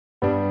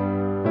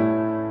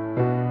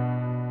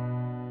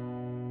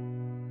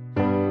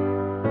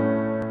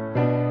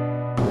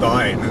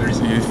died. There's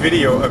a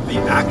video of the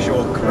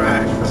actual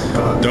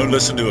crash. Don't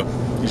listen to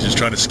him. He's just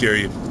trying to scare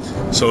you.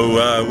 So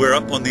we're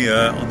up on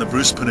the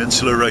Bruce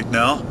Peninsula right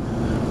now.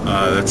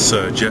 That's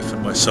Jeff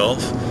and myself.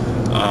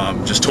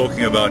 Just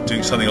talking about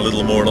doing something a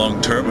little more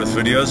long-term with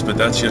videos, but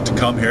that's yet to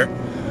come here.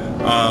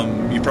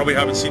 You probably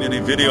haven't seen any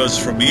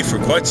videos from me for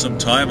quite some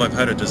time. I've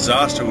had a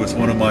disaster with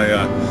one of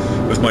my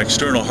with my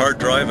external hard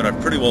drive, and I've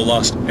pretty well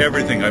lost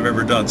everything I've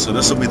ever done. So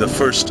this will be the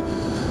first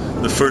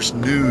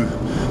new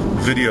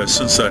video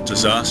since that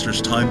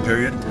disastrous time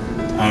period.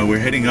 We're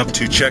heading up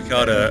to check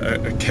out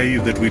a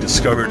cave that we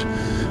discovered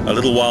a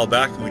little while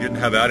back, and we didn't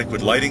have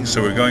adequate lighting,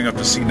 so we're going up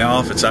to see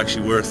now if it's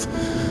actually worth,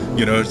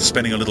 you know,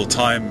 spending a little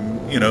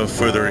time, you know,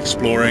 further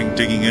exploring,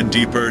 digging in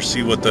deeper,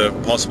 see what the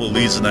possible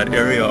leads in that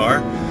area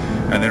are.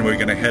 And then we're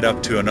going to head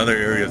up to another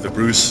area of the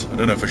Bruce. I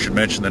don't know if I should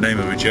mention the name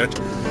of it yet.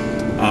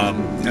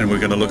 And we're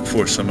going to look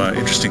for some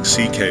interesting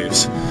sea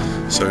caves.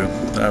 So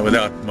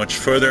without much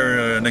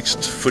further,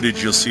 next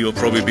footage you'll see will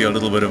probably be a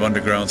little bit of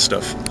underground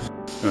stuff.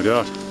 No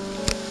doubt.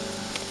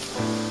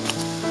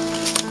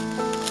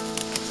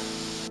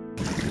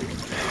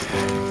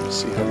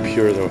 See how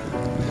pure the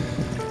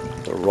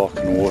rock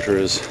and water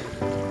is.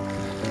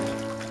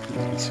 You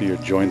can see your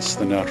joints,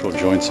 the natural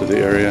joints of the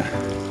area.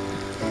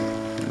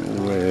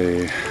 And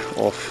way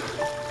off.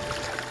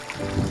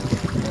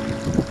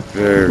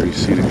 Very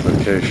scenic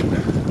location.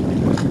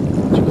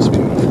 Just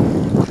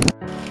beautiful.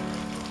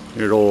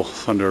 Hear all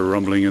thunder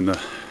rumbling in the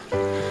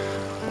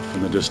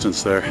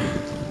distance there.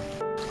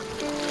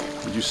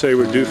 Did you say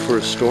we're due for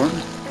a storm?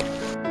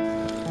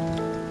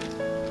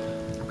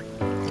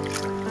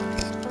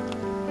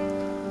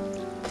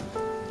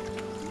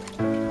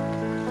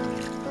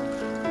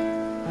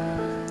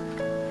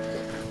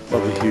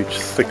 Lovely huge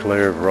thick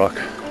layer of rock.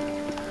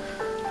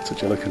 That's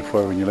what you're looking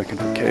for when you're looking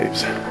for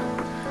caves.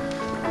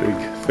 Big,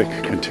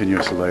 thick,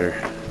 continuous layer.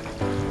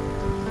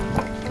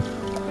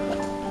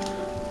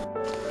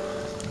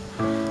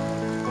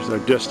 There's our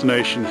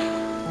destination.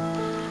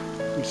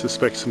 We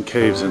suspect some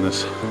caves in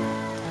this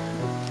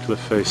cliff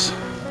face.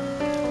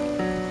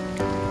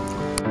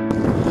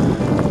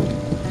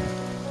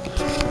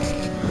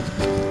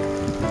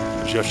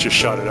 Jeff just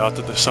shouted out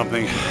that there's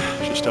something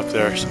just up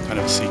there, some kind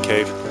of a sea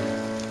cave.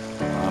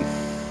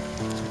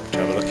 Let's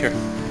have a look here.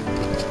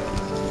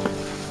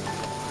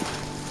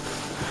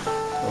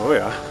 Oh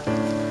yeah,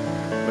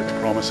 looks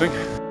promising.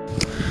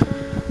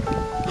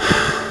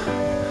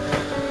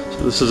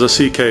 So this is a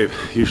sea cave.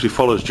 Usually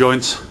follows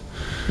joints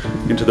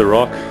into the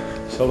rock.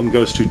 Seldom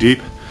goes too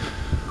deep.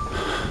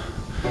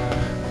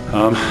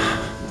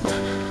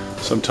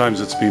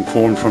 Sometimes it's been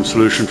formed from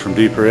solution from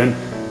deeper in.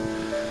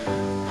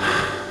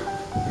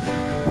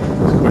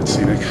 It's quite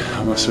scenic,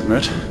 I must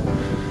admit.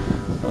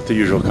 Not the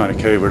usual kind of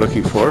cave we're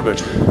looking for,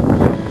 but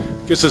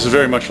I guess this is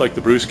very much like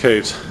the Bruce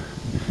Caves.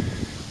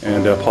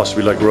 And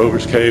possibly like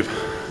Rover's Cave,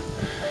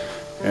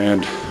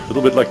 and a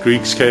little bit like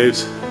Greek's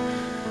Caves,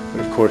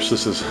 but of course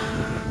this is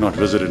not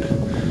visited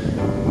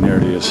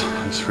nearly as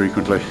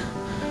frequently.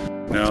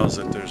 Now is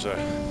that there's a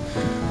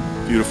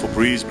beautiful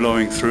breeze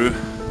blowing through.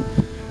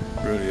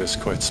 Really is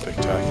quite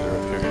spectacular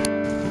up here.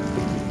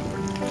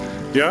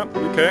 Yeah,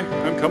 okay,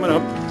 I'm coming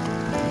up.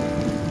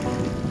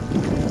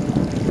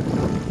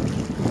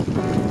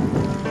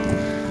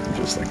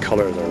 Just the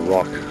color of the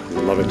rock,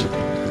 I love it.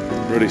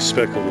 Really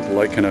speckled with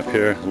lichen up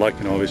here.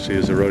 Lichen obviously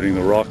is eroding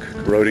the rock,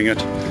 corroding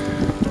it,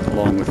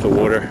 along with the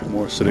water. The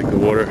more acidic the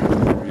water,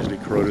 the more easily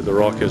corroded the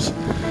rock is.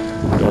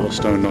 The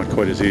dolostone not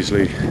quite as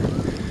easily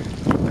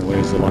eaten away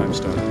as the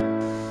limestone.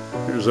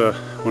 Here's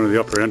one of the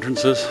upper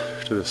entrances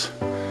to this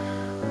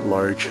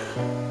large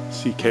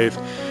sea cave.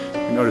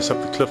 You notice up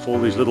the cliff all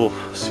these little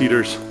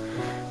cedars.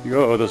 You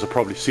go, oh, those are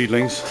probably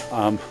seedlings,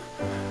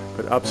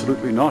 but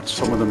absolutely not.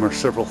 Some of them are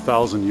several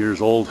thousand years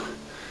old.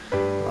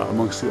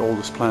 Amongst the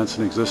oldest plants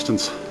in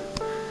existence.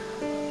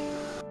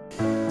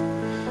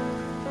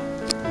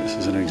 This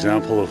is an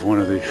example of one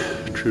of the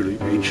truly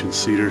ancient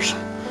cedars.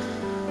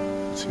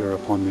 It's here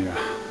up on the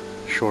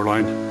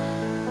shoreline.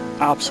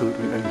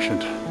 Absolutely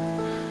ancient.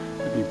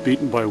 It'd be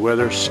beaten by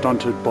weather,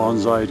 stunted,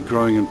 bonsai'd,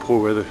 growing in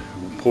poor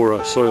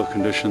soil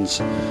conditions.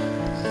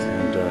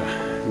 And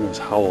who knows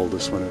how old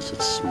this one is.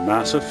 It's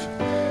massive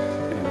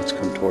and it's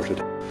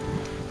contorted.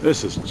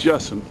 This is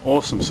just an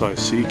awesome sized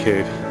sea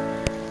cave.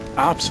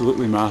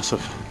 Absolutely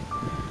massive.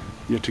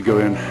 Yet to go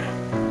in,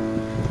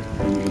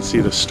 and you can see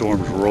the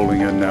storms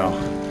rolling in now,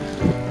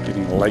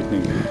 getting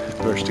lightning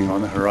bursting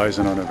on the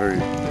horizon on a very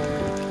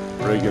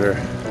regular,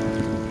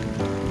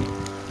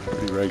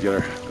 pretty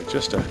regular, but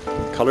just the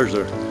colors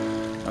are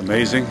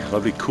amazing.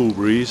 Lovely cool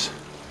breeze.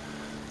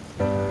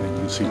 And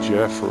you can see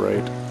Jeff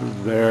right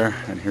there,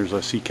 and here's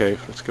our sea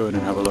cave. Let's go in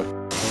and have a look.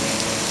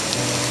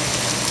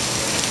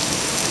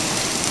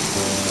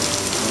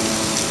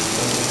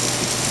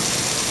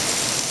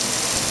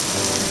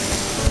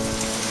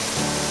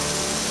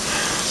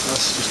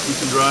 Just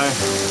keeping dry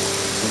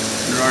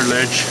under our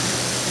ledge.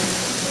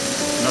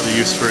 Another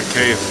use for a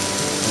cave,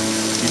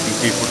 keeping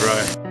people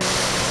dry.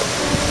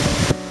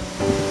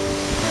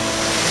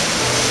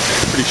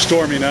 Pretty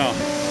stormy now.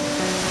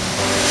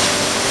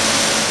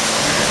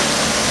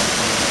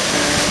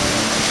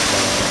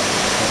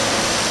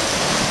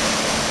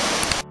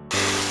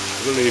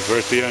 believe we're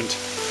at the end.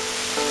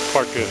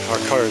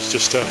 Our car is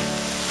just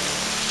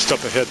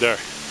up ahead there.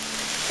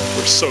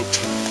 We're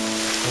soaked.